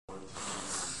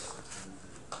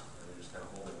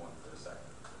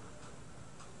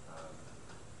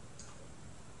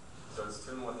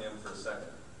for a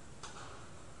second.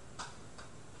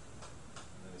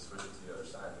 And then you switch it to the other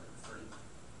side with the 3.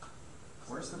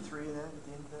 Where's the 3 then at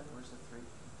the end of that? Where's the 3?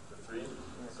 The 3?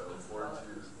 Yeah. So 4,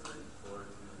 2, 3, 4, 2,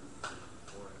 3,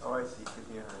 4, 2. Oh, I see.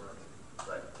 Yeah.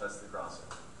 Right, that's the crossing.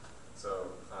 So,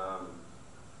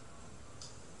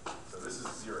 so this is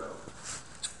 0.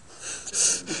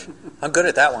 I'm good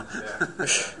at that one. Yeah, there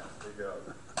you go.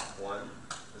 1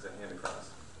 is a hand across.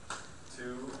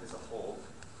 2 is a hold,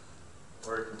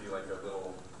 or it can be like a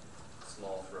little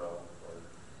small throw or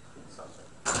something.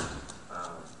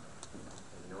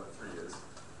 And you know what 3 is,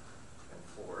 and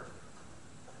 4.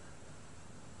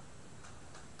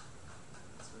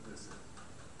 That's what this is.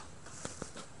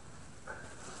 5.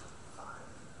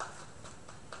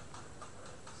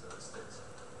 So it sticks.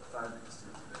 5 you can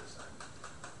stick to the other side.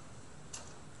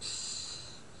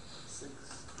 6.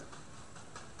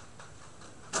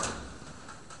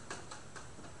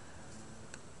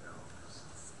 No,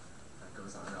 that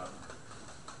goes on up.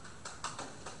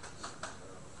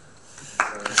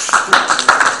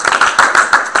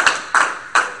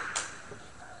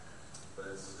 But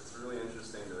it's really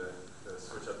interesting to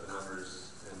switch up the numbers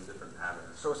in different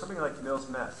patterns. So something like Mills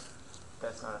Mess,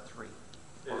 that's not a 3.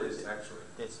 It is actually.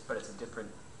 But it's a different.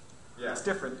 Yeah. It's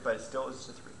different, but it still is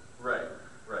a 3. Right.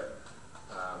 Right.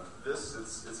 This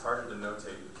it's harder to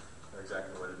notate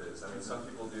exactly what it is. I mean, some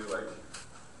people do like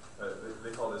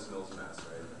they call this Mills Mess,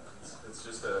 right? It's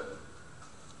just a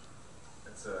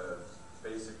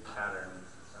basic pattern.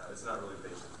 It's not really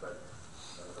basic, but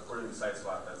according to side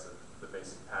swap, that's the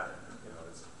basic pattern. You know,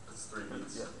 it's 3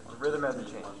 beats. Yeah. The rhythm hasn't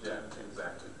changed. Yeah,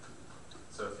 exactly.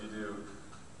 So if you do,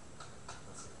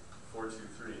 let's see, 4, 2,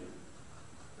 3,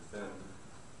 within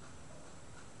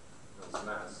Mills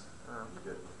Mess.